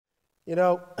You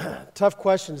know, tough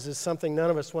questions is something none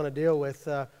of us want to deal with.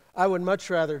 I would much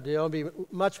rather it'd be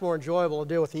much more enjoyable to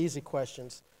deal with easy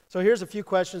questions. So here's a few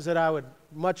questions that I would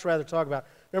much rather talk about.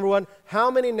 Number one,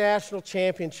 how many national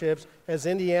championships has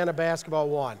Indiana basketball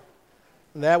won?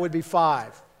 And that would be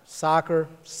 5. Soccer,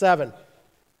 7.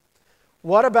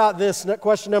 What about this?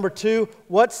 Question number 2,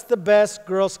 what's the best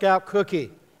Girl Scout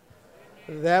cookie?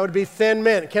 That would be Thin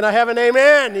Mint. Can I have an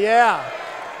amen? Yeah.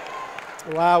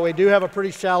 Wow, we do have a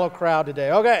pretty shallow crowd today.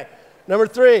 Okay, number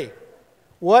 3,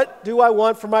 what do I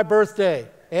want for my birthday?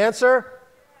 Answer,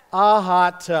 a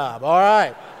hot tub. All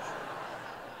right.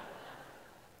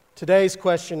 Today's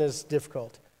question is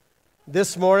difficult.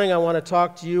 This morning I want to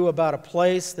talk to you about a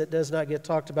place that does not get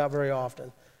talked about very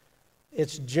often.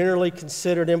 It's generally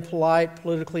considered impolite,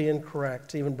 politically incorrect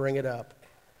to even bring it up.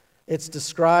 It's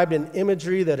described in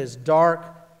imagery that is dark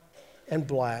and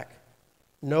black.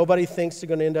 Nobody thinks they're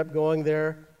going to end up going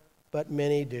there, but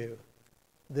many do.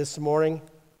 This morning,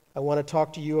 I want to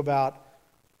talk to you about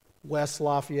West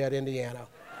Lafayette, Indiana.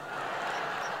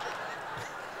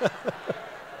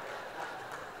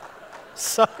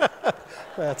 Sorry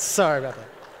about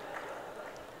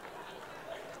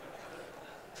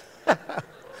that.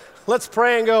 Let's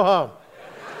pray and go home.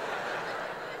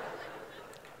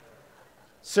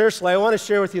 Seriously, I want to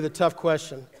share with you the tough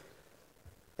question.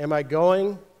 Am I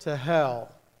going to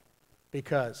hell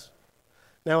because?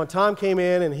 Now, when Tom came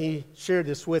in and he shared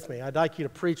this with me, I'd like you to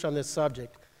preach on this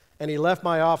subject, and he left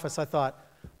my office, I thought,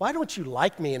 why don't you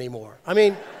like me anymore? I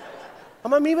mean,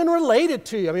 I'm even related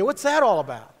to you. I mean, what's that all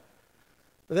about?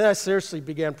 But then I seriously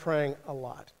began praying a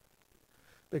lot,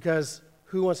 because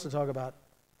who wants to talk about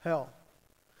hell?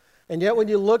 And yet when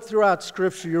you look throughout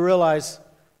Scripture, you realize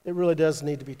it really does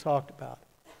need to be talked about.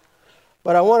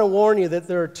 But I want to warn you that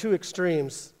there are 2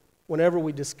 extremes whenever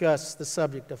we discuss the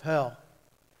subject of hell.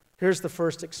 Here's the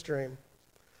first extreme.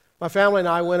 My family and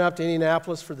I went up to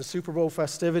Indianapolis for the Super Bowl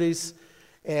festivities,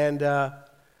 and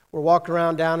we're walking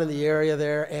around down in the area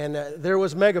there, and there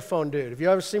was Megaphone Dude. Have you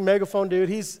ever seen Megaphone Dude?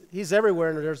 He's everywhere,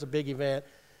 and there's a big event.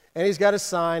 And he's got a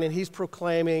sign, and he's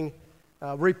proclaiming,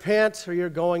 repent or you're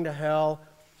going to hell.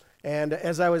 And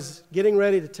as I was getting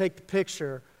ready to take the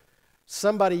picture,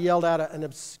 somebody yelled out an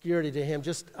obscurity to him,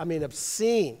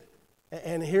 obscene.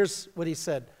 And here's what he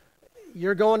said,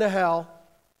 you're going to hell,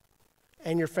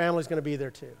 and your family's going to be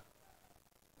there too.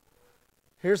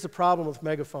 Here's the problem with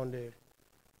Megaphone Dude.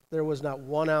 There was not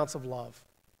 1 ounce of love.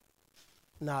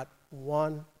 Not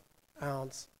 1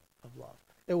 ounce of love.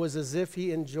 It was as if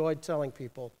he enjoyed telling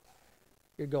people,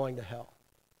 you're going to hell.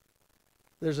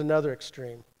 There's another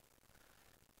extreme.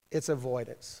 It's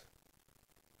avoidance.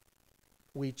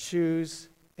 We choose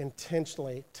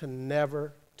intentionally to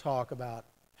never talk about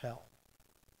hell.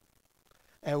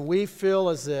 And we feel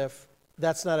as if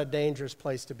that's not a dangerous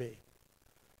place to be.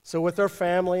 So with our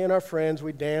family and our friends,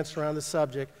 we dance around the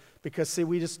subject because, see,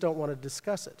 we just don't want to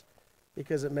discuss it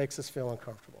because it makes us feel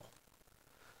uncomfortable.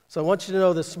 So I want you to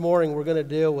know this morning we're going to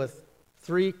deal with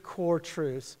 3 core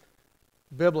truths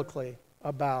biblically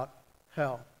about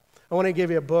hell. I want to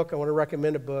give you a book. I want to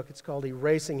recommend a book. It's called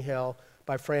Erasing Hell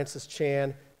by Francis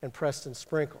Chan and Preston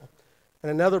Sprinkle.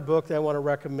 And another book that I want to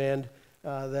recommend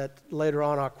that later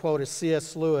on I'll quote is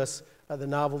C.S. Lewis, the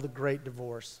novel The Great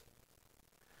Divorce.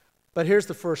 But here's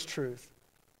the first truth.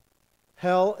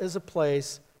 Hell is a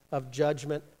place of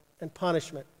judgment and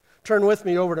punishment. Turn with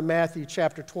me over to Matthew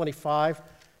chapter 25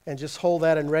 and just hold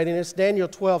that in readiness. Daniel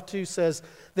 12:2 says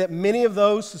that many of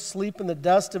those who sleep in the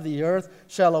dust of the earth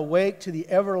shall awake to the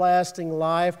everlasting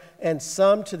life, and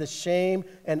some to the shame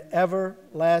and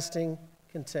everlasting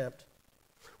contempt.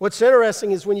 What's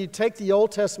interesting is when you take the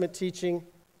Old Testament teaching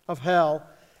of hell,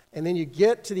 and then you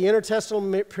get to the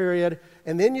intertestamental period,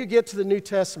 and then you get to the New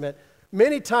Testament,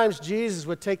 many times Jesus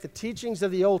would take the teachings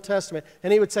of the Old Testament,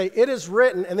 and he would say, it is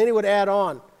written, and then he would add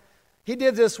on. He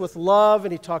did this with love,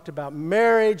 and he talked about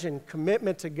marriage and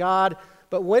commitment to God.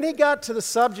 But when he got to the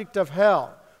subject of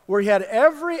hell, where he had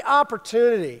every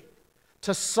opportunity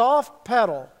to soft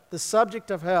pedal the subject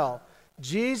of hell,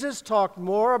 Jesus talked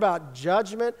more about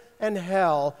judgment and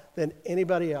hell than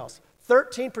anybody else.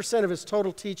 13% of his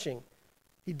total teaching,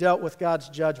 he dealt with God's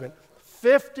judgment.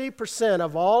 50%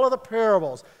 of all of the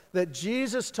parables that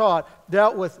Jesus taught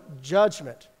dealt with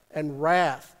judgment and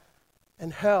wrath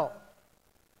and hell.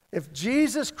 If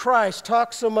Jesus Christ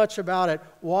talks so much about it,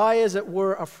 why is it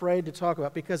we're afraid to talk about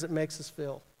it? Because it makes us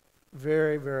feel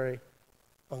very, very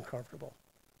uncomfortable.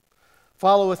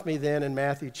 Follow with me then in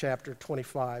Matthew chapter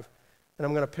 25, and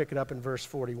I'm going to pick it up in verse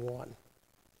 41.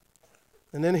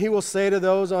 And then he will say to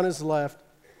those on his left,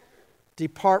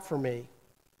 depart from me,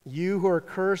 you who are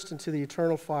cursed, into the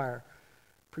eternal fire,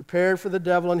 prepared for the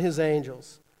devil and his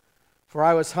angels. For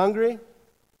I was hungry,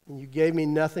 and you gave me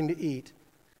nothing to eat.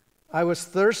 I was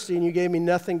thirsty, and you gave me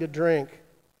nothing to drink.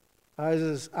 I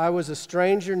was a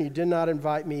stranger, and you did not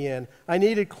invite me in. I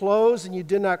needed clothes, and you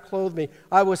did not clothe me.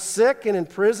 I was sick and in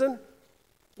prison,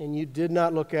 and you did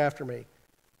not look after me.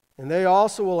 And they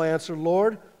also will answer,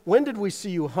 Lord, when did we see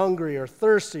you hungry or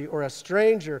thirsty or a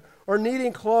stranger or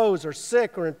needing clothes or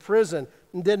sick or in prison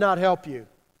and did not help you?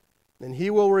 And he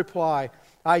will reply,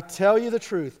 I tell you the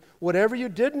truth, whatever you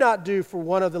did not do for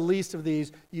one of the least of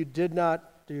these, you did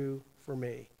not do for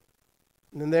me.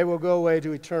 And then they will go away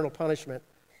to eternal punishment,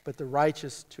 but the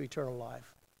righteous to eternal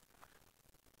life.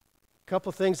 A couple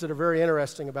of things that are very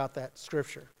interesting about that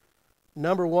scripture.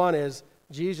 Number one is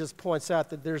Jesus points out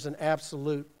that there's an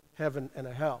absolute heaven and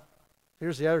a hell.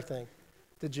 Here's the other thing.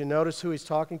 Did you notice who he's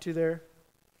talking to there?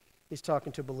 He's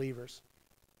talking to believers.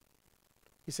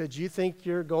 He said, you think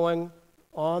you're going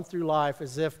on through life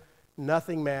as if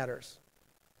nothing matters.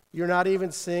 You're not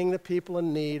even seeing the people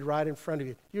in need right in front of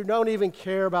you. You don't even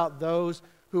care about those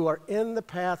who are in the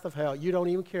path of hell. You don't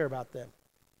even care about them.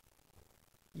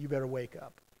 You better wake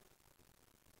up.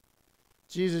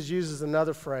 Jesus uses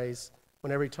another phrase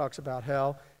whenever he talks about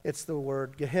hell. It's the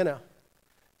word Gehenna.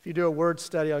 If you do a word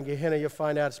study on Gehenna, you'll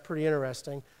find out it's pretty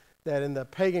interesting that in the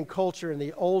pagan culture in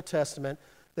the Old Testament,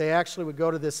 they actually would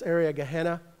go to this area,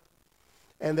 Gehenna,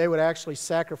 and they would actually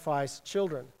sacrifice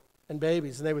children and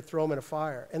babies, and they would throw them in a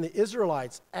fire. And the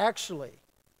Israelites actually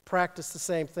practiced the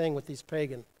same thing with these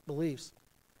pagan beliefs.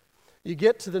 You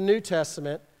get to the New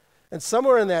Testament, and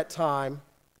somewhere in that time,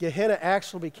 Gehenna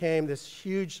actually became this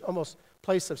huge, almost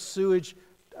place of sewage,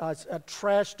 a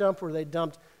trash dump where they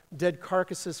dumped dead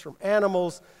carcasses from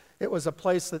animals. It was a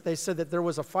place that they said that there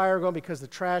was a fire going because the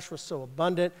trash was so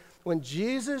abundant. When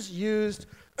Jesus used,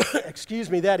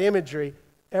 that imagery,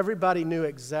 everybody knew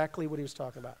exactly what he was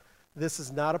talking about. This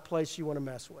is not a place you want to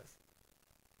mess with.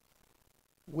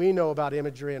 We know about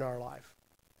imagery in our life.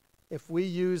 If we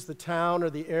use the town or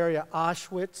the area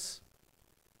Auschwitz,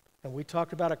 and we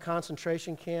talked about a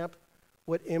concentration camp,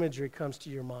 what imagery comes to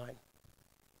your mind?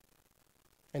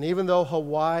 And even though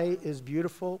Hawaii is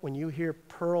beautiful, when you hear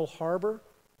Pearl Harbor,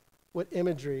 what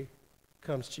imagery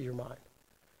comes to your mind?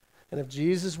 And if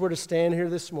Jesus were to stand here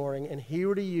this morning and he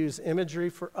were to use imagery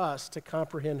for us to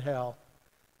comprehend hell,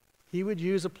 he would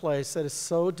use a place that is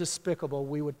so despicable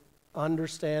we would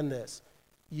understand this.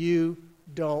 You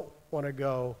don't want to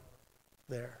go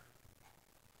there.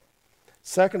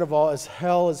 Second of all, as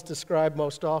hell is described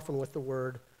most often with the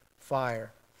word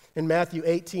fire. In Matthew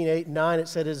 18:8-9, it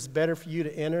said, it is better for you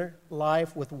to enter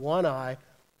life with one eye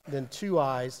than two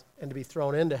eyes and to be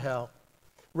thrown into hell.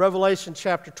 Revelation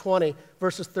chapter 20,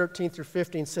 verses 13 through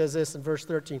 15 says this in verse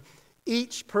 13.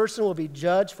 Each person will be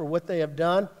judged for what they have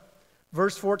done.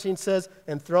 Verse 14 says,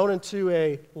 and thrown into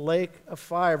a lake of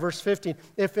fire. Verse 15,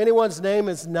 if anyone's name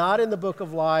is not in the book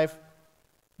of life,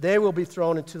 they will be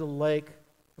thrown into the lake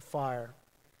of fire.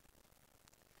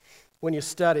 When you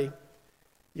study,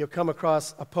 you'll come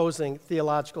across opposing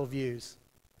theological views.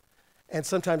 And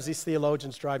sometimes these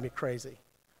theologians drive me crazy.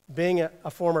 Being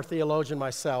a former theologian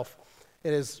myself,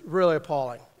 it is really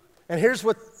appalling. And here's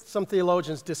what some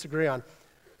theologians disagree on.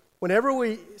 Whenever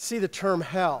we see the term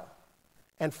hell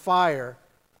and fire,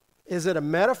 is it a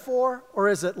metaphor or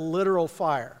is it literal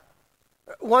fire?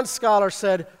 One scholar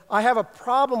said, I have a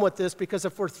problem with this because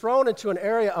if we're thrown into an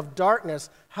area of darkness,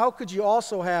 how could you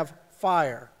also have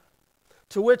fire?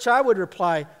 To which I would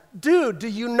reply, dude, do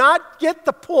you not get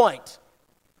the point?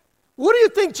 What do you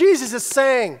think Jesus is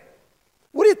saying?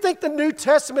 What do you think the New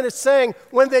Testament is saying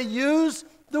when they use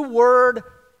the word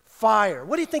fire?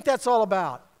 What do you think that's all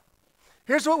about?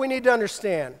 Here's what we need to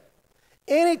understand.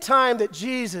 Any time that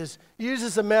Jesus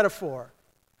uses a metaphor,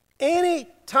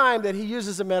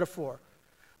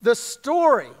 the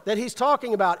story that he's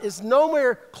talking about is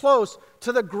nowhere close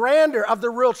to the grandeur of the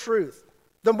real truth.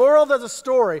 The moral of the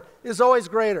story is always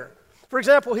greater. For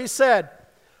example, he said,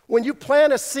 when you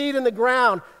plant a seed in the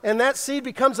ground and that seed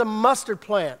becomes a mustard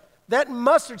plant, that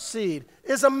mustard seed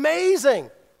is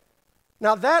amazing.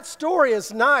 Now that story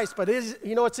is nice, but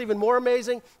you know what's even more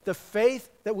amazing? The faith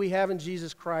that we have in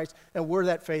Jesus Christ and where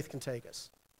that faith can take us.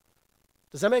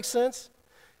 Does that make sense?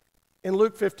 In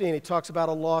Luke 15, he talks about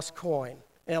a lost coin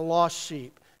and a lost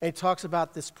sheep. And he talks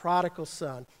about this prodigal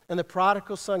son. And the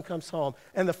prodigal son comes home,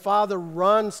 and the father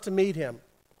runs to meet him.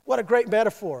 What a great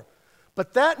metaphor.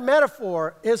 But that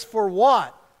metaphor is for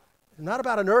what? Not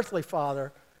about an earthly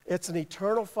father. It's an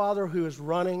eternal father who is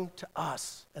running to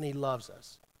us, and he loves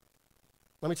us.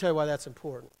 Let me tell you why that's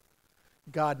important.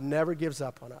 God never gives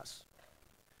up on us.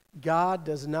 God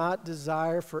does not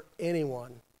desire for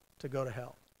anyone to go to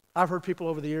hell. I've heard people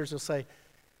over the years who say,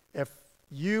 if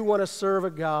you want to serve a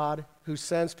God who who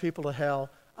sends people to hell,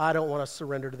 I don't want to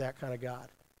surrender to that kind of God.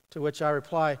 To which I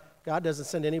reply, God doesn't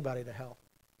send anybody to hell.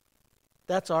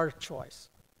 That's our choice.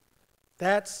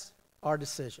 That's our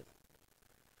decision.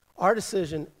 Our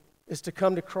decision is to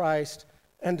come to Christ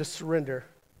and to surrender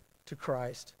to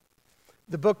Christ.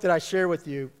 The book that I share with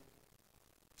you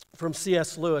from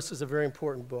C.S. Lewis is a very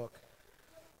important book.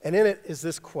 And in it is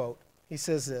this quote. He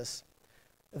says this,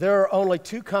 "There are only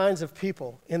two kinds of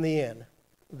people in the end,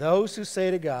 those who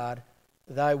say to God,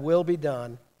 'Thy will be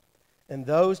done,' and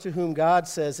those to whom God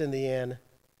says in the end,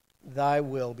 'Thy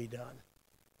will be done.'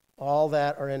 All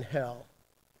that are in hell.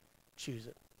 Choose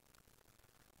it."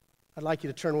 I'd like you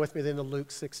to turn with me then to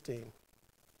Luke 16.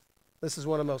 This is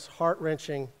one of the most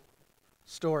heart-wrenching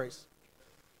stories.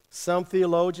 Some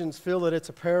theologians feel that it's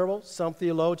a parable. Some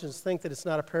theologians think that it's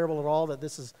not a parable at all, that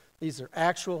these are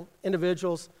actual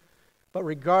individuals. But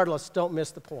regardless, don't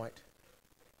miss the point.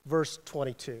 Verse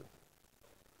 22.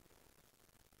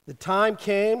 "The time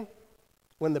came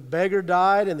when the beggar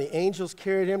died, and the angels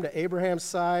carried him to Abraham's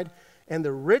side, and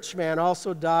the rich man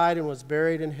also died and was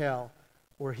buried in hell,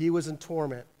 where he was in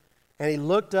torment. And he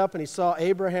looked up and he saw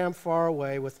Abraham far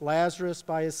away with Lazarus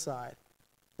by his side.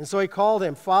 And so he called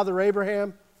him, 'Father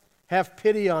Abraham, have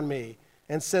pity on me,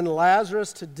 and send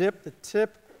Lazarus to dip the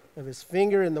tip of his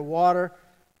finger in the water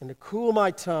and to cool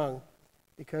my tongue,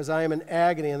 because I am in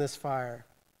agony in this fire.'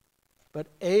 But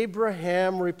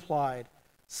Abraham replied,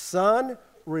 'Son,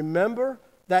 remember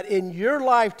that in your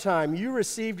lifetime you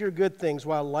received your good things,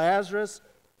 while Lazarus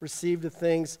received the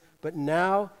things, but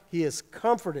now he is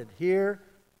comforted here,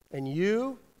 and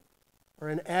you are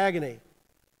in agony.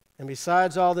 And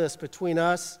besides all this, between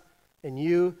us and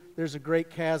you, there's a great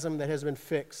chasm that has been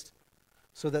fixed,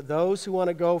 so that those who want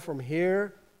to go from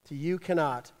here to you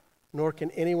cannot, nor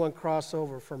can anyone cross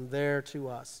over from there to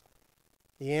us.'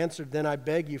 He answered, 'Then I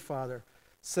beg you, Father,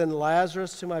 send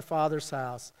Lazarus to my father's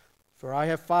house, for I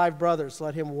have 5 brothers.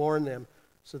 Let him warn them,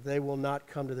 so that they will not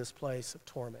come to this place of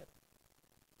torment.'"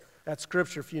 That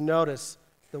scripture, if you notice,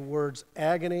 the words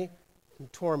agony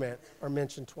and torment are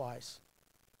mentioned twice.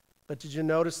 But did you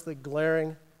notice the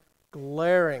glaring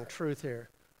truth here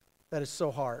that is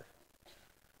so hard?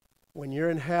 When you're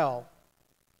in hell,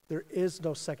 there is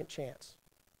no second chance.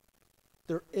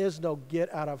 There is no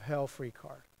get out of hell free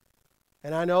card.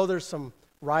 And I know there's some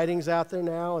writings out there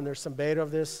now, and there's some beta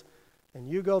of this, and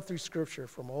you go through Scripture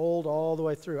from old all the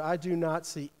way through. I do not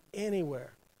see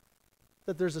anywhere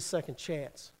that there's a second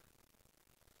chance.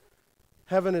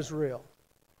 Heaven is real.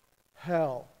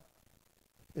 Hell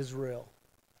is real.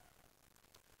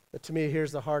 But to me,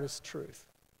 here's the hardest truth,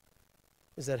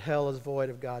 is that hell is void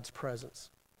of God's presence.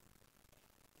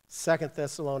 2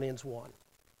 Thessalonians 1.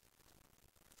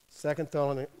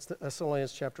 2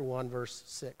 Thessalonians chapter 1, verse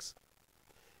 6.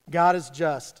 "God is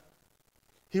just.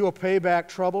 He will pay back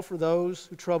trouble for those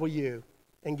who trouble you,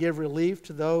 and give relief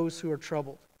to those who are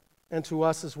troubled, and to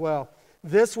us as well.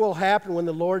 This will happen when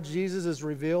the Lord Jesus is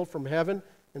revealed from heaven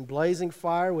in blazing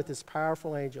fire with his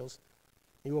powerful angels.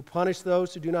 He will punish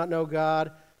those who do not know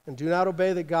God and do not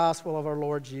obey the gospel of our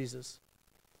Lord Jesus.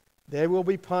 They will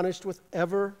be punished with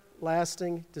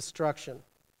everlasting destruction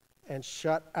and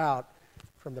shut out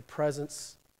from the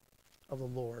presence of the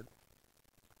Lord."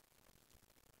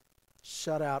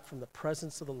 Shut out from the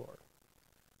presence of the Lord.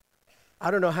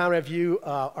 I don't know how many of you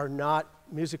are not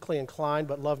musically inclined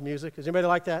but love music. Is anybody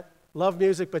like that? Love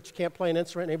music but you can't play an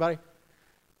instrument? Anybody?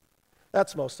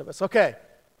 That's most of us. Okay.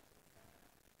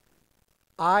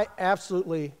 I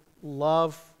absolutely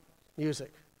love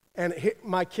music. And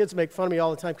my kids make fun of me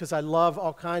all the time because I love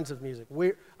all kinds of music.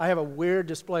 I have a weird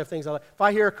display of things I like. If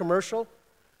I hear a commercial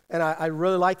and I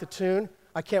really like the tune,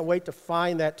 I can't wait to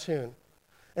find that tune.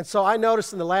 And so I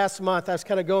noticed in the last month, I was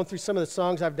kind of going through some of the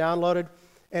songs I've downloaded,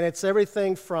 and it's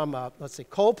everything from,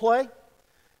 Coldplay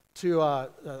to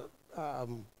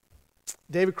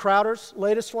David Crowder's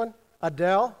latest one,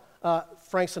 Adele,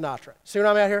 Frank Sinatra. See what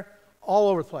I'm at here? All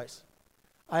over the place.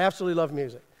 I absolutely love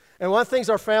music. And one of the things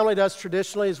our family does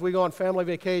traditionally is we go on family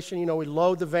vacation. You know, we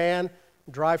load the van,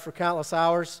 drive for countless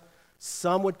hours.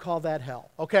 Some would call that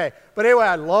hell. Okay, but anyway,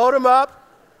 I load them up.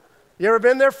 You ever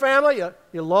been there, family?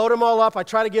 You load them all up. I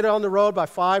try to get it on the road by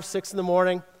 5, 6 in the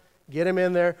morning, get them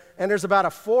in there. And there's about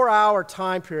a 4-hour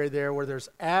time period there where there's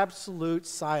absolute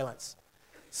silence.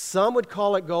 Some would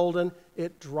call it golden.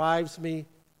 It drives me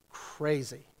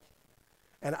crazy.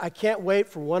 And I can't wait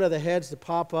for one of the heads to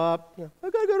pop up. You know, I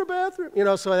got to go to the bathroom. You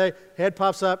know, so the head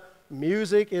pops up.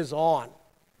 Music is on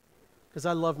because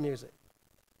I love music.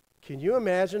 Can you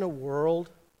imagine a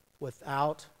world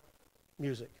without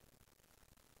music?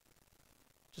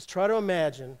 Just try to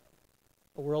imagine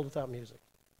a world without music.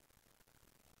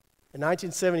 In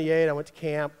 1978, I went to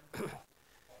camp,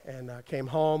 And came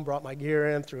home, brought my gear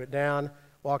in, threw it down,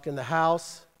 walked in the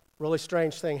house. Really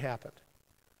strange thing happened.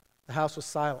 The house was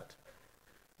silent.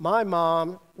 My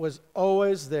mom was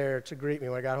always there to greet me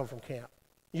when I got home from camp.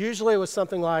 Usually it was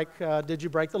something like, did you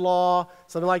break the law?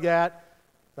 Something like that.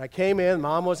 When I came in,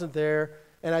 Mom wasn't there.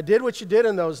 And I did what you did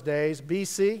in those days,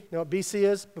 BC. You know what BC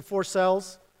is? Before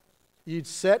cells. You'd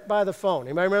sit by the phone.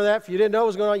 Anybody remember that? If you didn't know what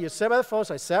was going on, you'd sit by the phone.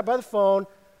 So I sat by the phone.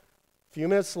 A few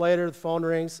minutes later, the phone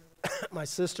rings. My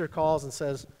sister calls and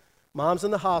says, Mom's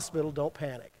in the hospital, don't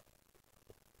panic.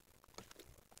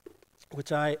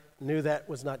 Which I knew that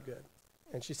was not good.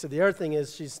 And she said, the other thing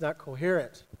is she's not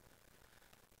coherent.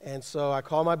 And so I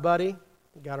called my buddy,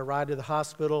 got a ride to the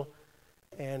hospital,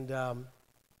 and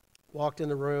walked in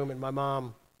the room, and my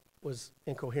mom was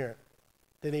incoherent.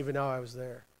 Didn't even know I was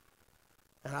there.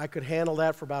 And I could handle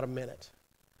that for about a minute.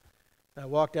 And I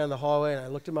walked down the hallway, and I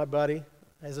looked at my buddy.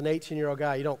 As an 18-year-old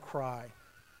guy, you don't cry.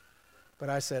 But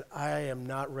I said, I am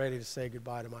not ready to say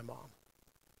goodbye to my mom.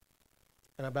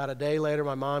 And about a day later,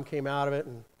 my mom came out of it,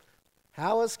 and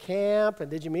how was camp? And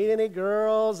did you meet any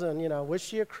girls? And, was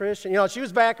she a Christian? She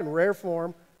was back in rare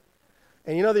form.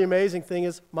 And the amazing thing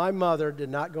is, my mother did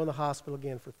not go in the hospital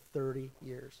again for 30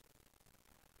 years.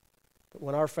 But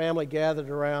when our family gathered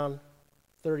around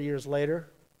 30 years later,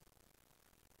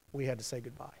 we had to say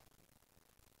goodbye.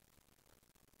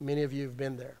 Many of you have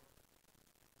been there.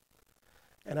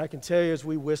 And I can tell you, as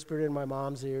we whispered in my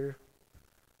mom's ear,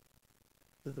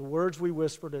 that the words we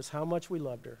whispered is how much we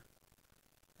loved her.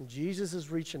 And Jesus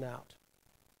is reaching out.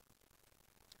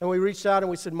 And we reached out and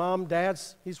we said, Mom,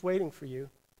 he's waiting for you.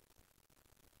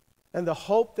 And the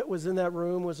hope that was in that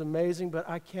room was amazing, but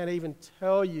I can't even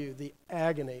tell you the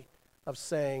agony of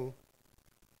saying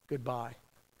goodbye.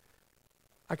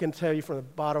 I can tell you from the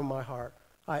bottom of my heart,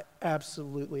 I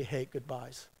absolutely hate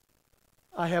goodbyes.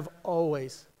 I have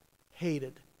always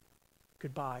hated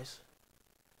goodbyes.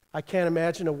 I can't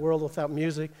imagine a world without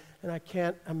music, and I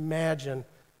can't imagine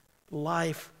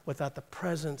life without the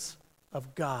presence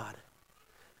of God.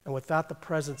 And without the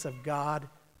presence of God,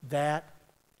 that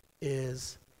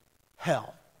is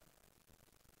hell.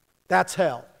 That's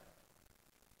hell.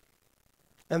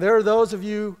 And there are those of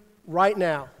you right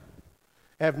now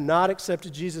who have not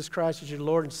accepted Jesus Christ as your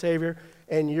Lord and Savior,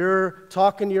 and you're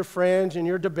talking to your friends and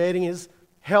you're debating, is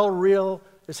hell real?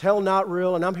 Is hell not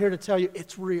real? And I'm here to tell you,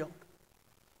 it's real.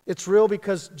 It's real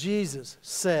because Jesus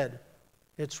said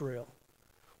it's real.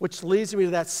 Which leads me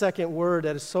to that second word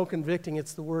that is so convicting.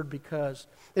 It's the word because.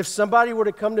 If somebody were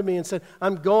to come to me and said,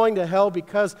 I'm going to hell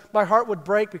because, my heart would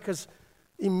break because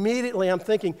immediately I'm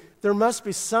thinking, there must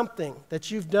be something that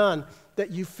you've done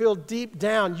that you feel deep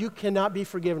down you cannot be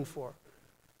forgiven for.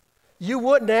 You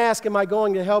wouldn't ask, am I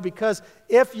going to hell? Because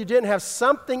if you didn't have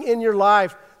something in your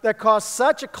life that caused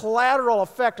such a collateral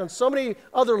effect on so many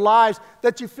other lives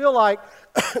that you feel like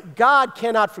God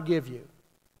cannot forgive you.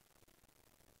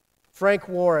 Frank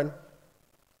Warren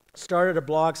started a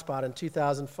blog spot in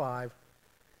 2005,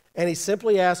 and he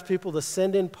simply asked people to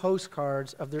send in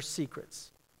postcards of their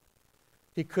secrets.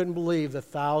 He couldn't believe the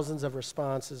thousands of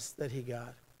responses that he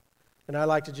got. And I'd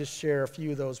like to just share a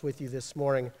few of those with you this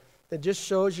morning that just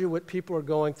shows you what people are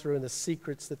going through and the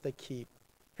secrets that they keep.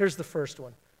 Here's the first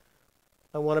one.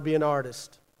 I want to be an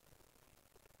artist.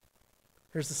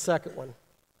 Here's the second one.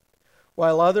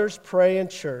 While others pray in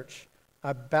church,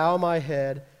 I bow my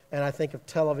head and I think of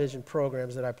television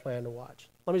programs that I plan to watch.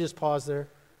 Let me just pause there.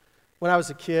 When I was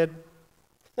a kid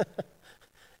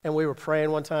and we were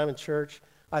praying one time in church,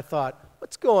 I thought,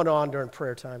 what's going on during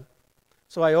prayer time?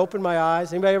 So I opened my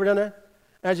eyes. Anybody ever done that?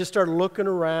 And I just started looking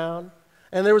around.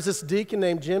 And there was this deacon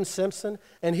named Jim Simpson,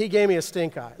 and he gave me a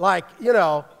stink eye.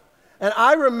 And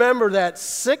I remember that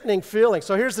sickening feeling.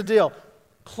 So here's the deal.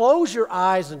 Close your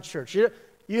eyes in church.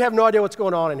 You have no idea what's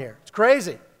going on in here. It's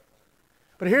crazy.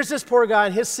 But here's this poor guy,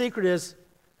 and his secret is,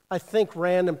 I think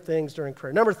random things during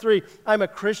prayer. Number 3, I'm a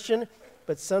Christian,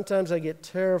 but sometimes I get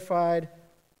terrified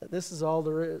that this is all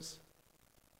there is.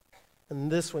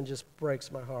 And this one just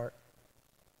breaks my heart.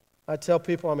 I tell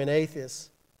people I'm an atheist,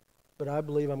 but I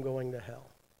believe I'm going to hell.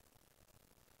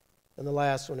 And the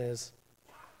last one is,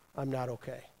 I'm not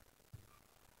okay.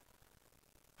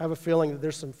 I have a feeling that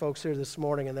there's some folks here this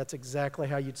morning, and that's exactly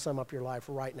how you'd sum up your life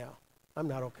right now. I'm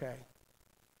not okay.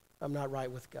 I'm not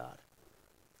right with God.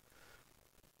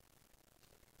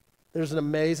 There's an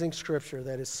amazing scripture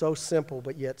that is so simple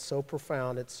but yet so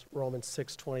profound. It's Romans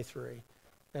 6:23,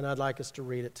 and I'd like us to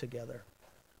read it together.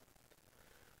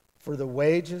 For the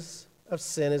wages of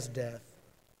sin is death,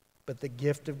 but the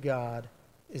gift of God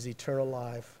is eternal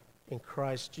life in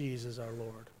Christ Jesus our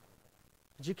Lord.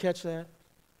 Did you catch that?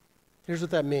 Here's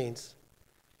what that means.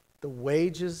 The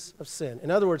wages of sin.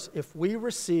 In other words, if we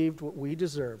received what we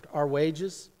deserved, our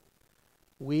wages,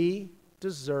 we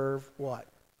deserve what?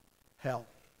 Hell.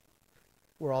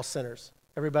 We're all sinners.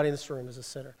 Everybody in this room is a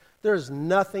sinner. There is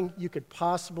nothing you could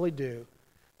possibly do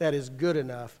that is good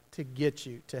enough to get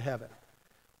you to heaven.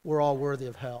 We're all worthy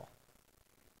of hell.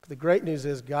 But the great news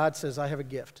is God says, I have a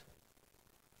gift.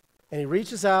 And he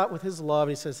reaches out with his love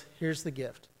and he says, here's the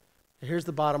gift. Here's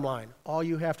the bottom line. All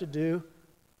you have to do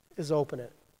is open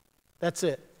it. That's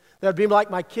it. That would be like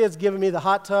my kids giving me the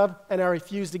hot tub and I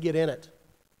refuse to get in it. Do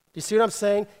you see what I'm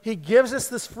saying? He gives us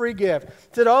this free gift.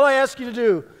 He said, all I ask you to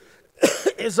do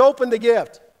is open the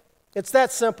gift. It's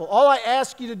that simple. All I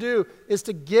ask you to do is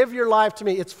to give your life to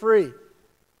me. It's free.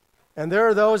 And there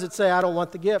are those that say, I don't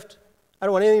want the gift. I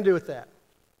don't want anything to do with that.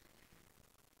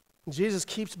 And Jesus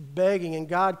keeps begging and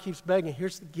God keeps begging.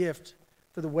 Here's the gift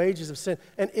for the wages of sin.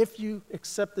 And if you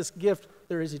accept this gift,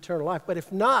 there is eternal life. But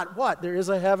if not, what? There is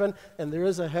a heaven and there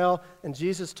is a hell, and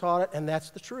Jesus taught it, and that's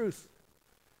the truth.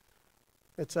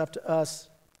 It's up to us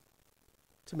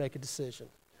to make a decision.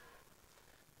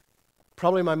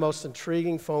 Probably my most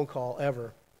intriguing phone call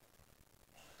ever.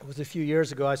 It was a few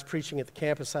years ago. I was preaching at the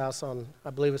campus house on, I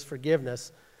believe it was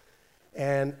forgiveness,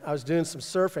 and I was doing some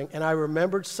surfing, and I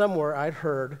remembered somewhere I'd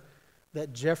heard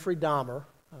that Jeffrey Dahmer,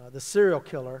 the serial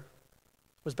killer,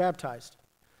 was baptized.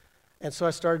 And so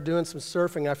I started doing some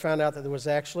surfing, and I found out that there was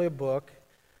actually a book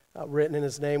written, and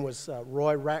his name was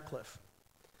Roy Ratcliffe.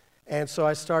 And so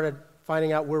I started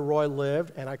finding out where Roy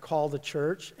lived, and I called the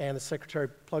church, and the secretary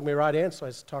plugged me right in, so I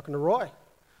was talking to Roy.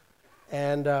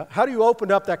 And how do you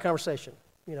open up that conversation?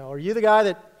 You know, are you the guy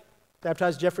that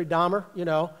baptized Jeffrey Dahmer? You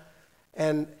know,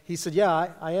 and he said,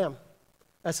 yeah, I am.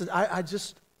 I said,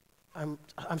 I'm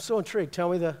so intrigued. Tell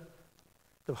me the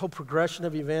whole progression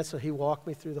of events. So he walked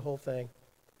me through the whole thing.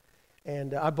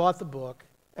 And I bought the book,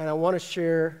 and I want to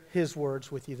share his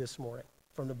words with you this morning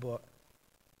from the book.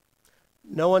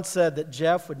 No one said that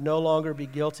Jeff would no longer be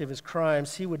guilty of his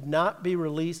crimes. He would not be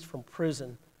released from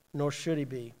prison, nor should he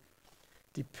be.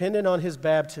 Dependent on his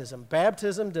baptism.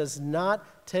 Baptism does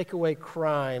not take away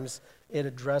crimes, it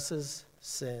addresses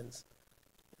sins.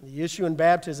 The issue in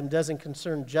baptism doesn't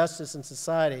concern justice in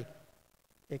society,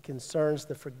 it concerns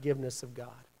the forgiveness of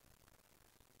God.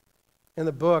 In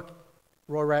the book,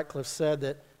 Roy Ratcliffe said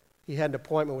that he had an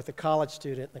appointment with a college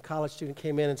student, and the college student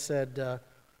came in and said, the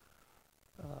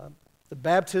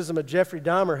baptism of Jeffrey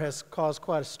Dahmer has caused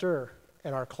quite a stir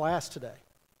in our class today.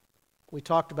 We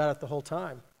talked about it the whole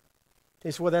time.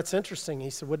 He said, well, that's interesting. He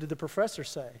said, what did the professor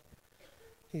say?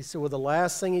 He said, well, the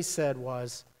last thing he said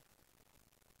was,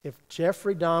 if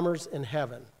Jeffrey Dahmer's in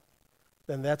heaven,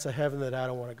 then that's a heaven that I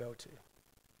don't want to go to.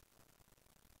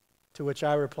 To which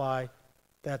I reply,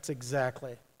 that's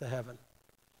exactly the heaven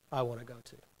I want to go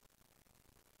to.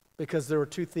 Because there were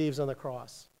two thieves on the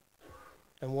cross,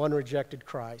 and one rejected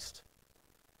Christ.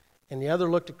 And the other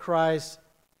looked at Christ,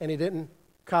 and he didn't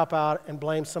cop out and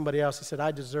blame somebody else. He said,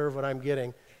 I deserve what I'm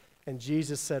getting. And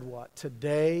Jesus said what?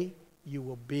 Today you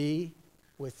will be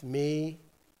with me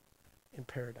in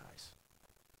paradise.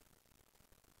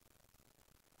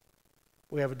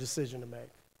 We have a decision to make.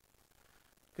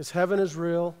 Because heaven is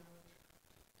real,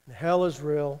 and hell is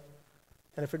real,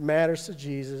 and if it matters to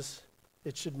Jesus,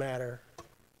 it should matter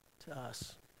to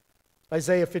us.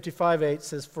 Isaiah 55:8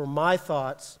 says, for my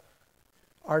thoughts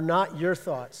are not your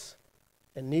thoughts,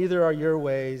 and neither are your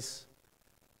ways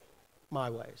my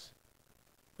ways.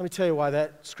 Let me tell you why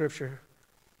that scripture,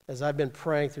 as I've been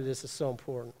praying through this, is so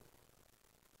important.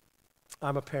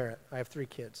 I'm a parent. I have 3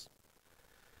 kids.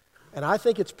 And I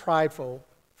think it's prideful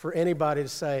for anybody to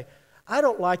say, I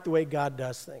don't like the way God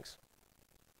does things.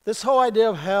 This whole idea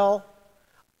of hell,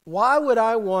 why would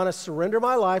I want to surrender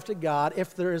my life to God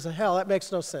if there is a hell? That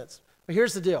makes no sense. But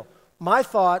here's the deal. My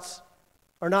thoughts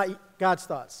are not God's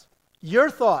thoughts.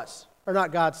 Your thoughts are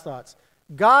not God's thoughts.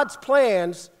 God's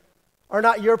plans are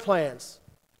not your plans.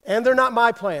 And they're not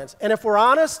my plans. And if we're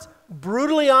honest,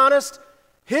 brutally honest,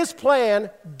 his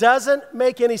plan doesn't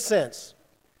make any sense.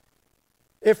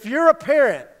 If you're a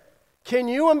parent, can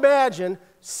you imagine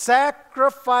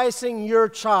sacrificing your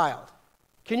child?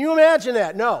 Can you imagine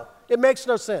that? No, it makes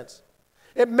no sense.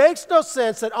 It makes no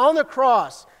sense that on the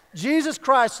cross, Jesus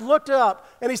Christ looked up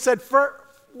and he said,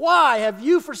 why have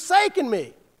you forsaken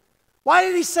me? Why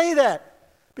did he say that?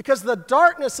 Because the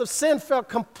darkness of sin fell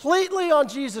completely on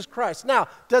Jesus Christ. Now,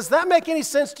 does that make any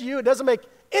sense to you? It doesn't make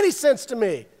any sense to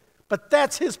me. But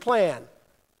that's his plan.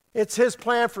 It's his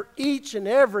plan for each and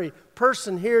every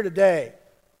person here today.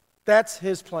 That's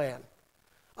his plan.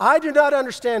 I do not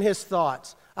understand his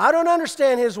thoughts. I don't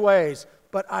understand his ways,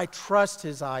 but I trust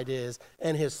his ideas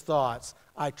and his thoughts.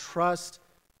 I trust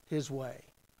his way.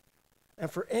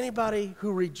 And for anybody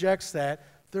who rejects that,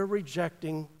 they're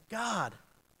rejecting God.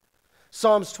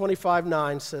 Psalms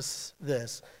 25:9 says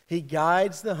this: He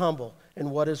guides the humble in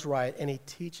what is right, and He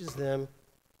teaches them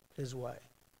His way.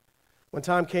 When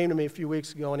Tom came to me a few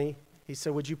weeks ago, and he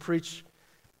said, would you preach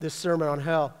this sermon on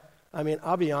hell? I mean,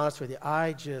 I'll be honest with you,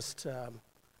 I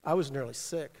was nearly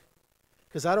sick,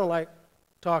 because I don't like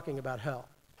talking about hell.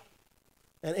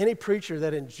 And any preacher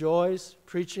that enjoys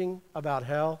preaching about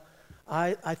hell,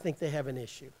 I think they have an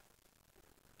issue.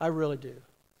 I really do.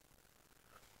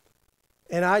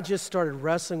 And I just started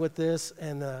wrestling with this,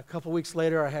 and a couple weeks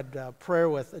later I had prayer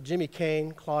with Jimmy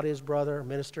Kane, Claudia's brother, a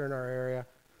minister in our area.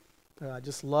 I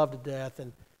just loved to death.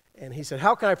 And he said,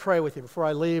 how can I pray with you before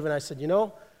I leave? And I said,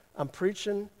 I'm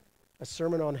preaching a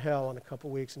sermon on hell in a couple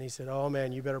weeks. And he said, oh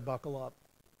man, you better buckle up.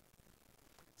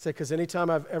 He said, because anytime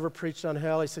I've ever preached on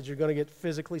hell, he said, you're going to get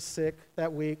physically sick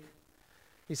that week.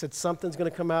 He said, something's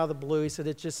going to come out of the blue. He said,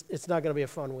 it's not going to be a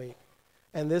fun week.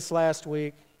 And this last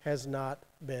week has not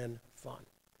been fun.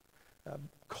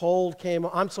 Cold came.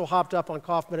 I'm so hopped up on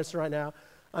cough medicine right now.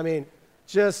 I mean,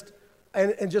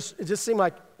 it just seemed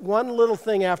like one little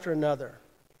thing after another.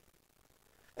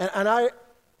 And I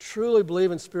truly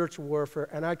believe in spiritual warfare,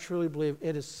 and I truly believe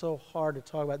it is so hard to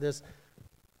talk about this,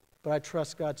 but I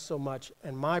trust God so much.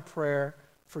 And my prayer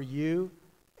for you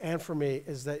and for me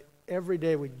is that every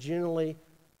day we genuinely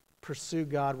pursue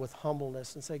God with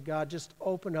humbleness and say, God, just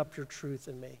open up your truth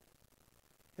in me,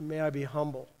 and may I be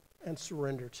humble and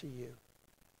surrender to you.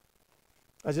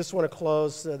 I just want to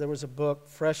close. There was a book,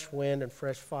 Fresh Wind and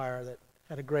Fresh Fire, that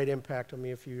had a great impact on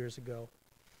me a few years ago.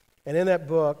 And in that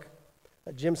book,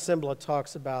 Jim Cymbala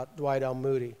talks about Dwight L.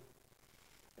 Moody.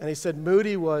 And he said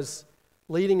Moody was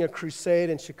leading a crusade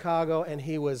in Chicago, and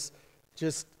he was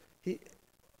just, he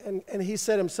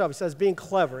said himself, he says, being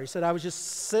clever. He said, I was just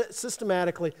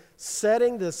systematically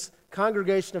setting this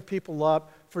congregation of people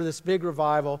up for this big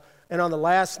revival, and on the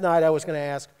last night I was going to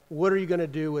ask, what are you going to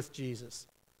do with Jesus?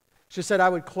 She said, I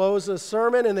would close the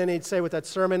sermon, and then he'd say with that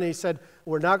sermon, he said,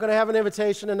 we're not going to have an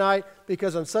invitation tonight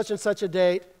because on such and such a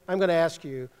date, I'm going to ask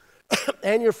you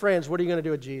and your friends, what are you going to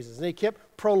do with Jesus? And he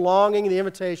kept prolonging the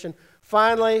invitation.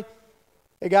 Finally,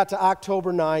 it got to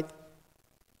October 8th,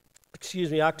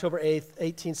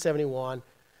 1871.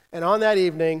 And on that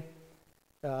evening,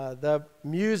 the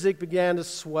music began to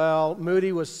swell.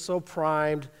 Moody was so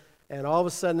primed, and all of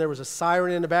a sudden there was a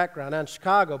siren in the background. Now in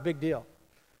Chicago, big deal.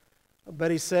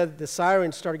 But he said the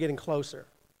siren started getting closer.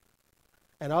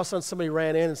 And all of a sudden somebody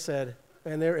ran in and said,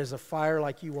 man, there is a fire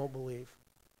like you won't believe.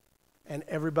 And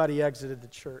everybody exited the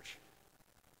church.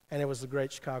 And it was the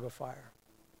Great Chicago Fire.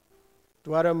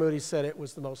 Dwight L. Moody said it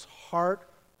was the most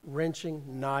heart-wrenching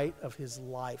night of his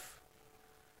life.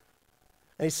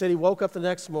 And he said he woke up the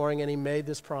next morning and he made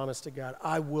this promise to God,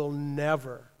 I will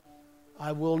never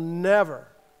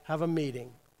have a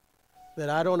meeting that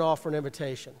I don't offer an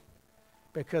invitation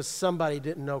because somebody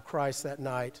didn't know Christ that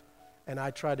night and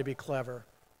I tried to be clever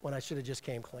when I should have just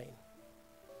came clean.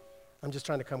 I'm just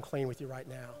trying to come clean with you right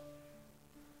now.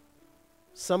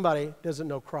 Somebody doesn't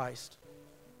know Christ.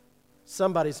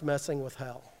 Somebody's messing with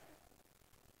hell.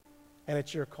 And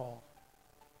it's your call.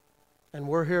 And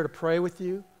we're here to pray with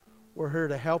you. We're here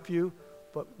to help you.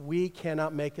 But we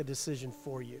cannot make a decision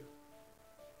for you.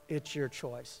 It's your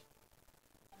choice.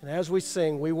 And as we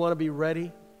sing, we want to be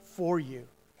ready for you.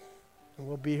 And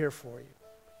we'll be here for you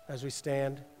as we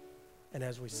stand and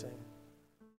as we sing.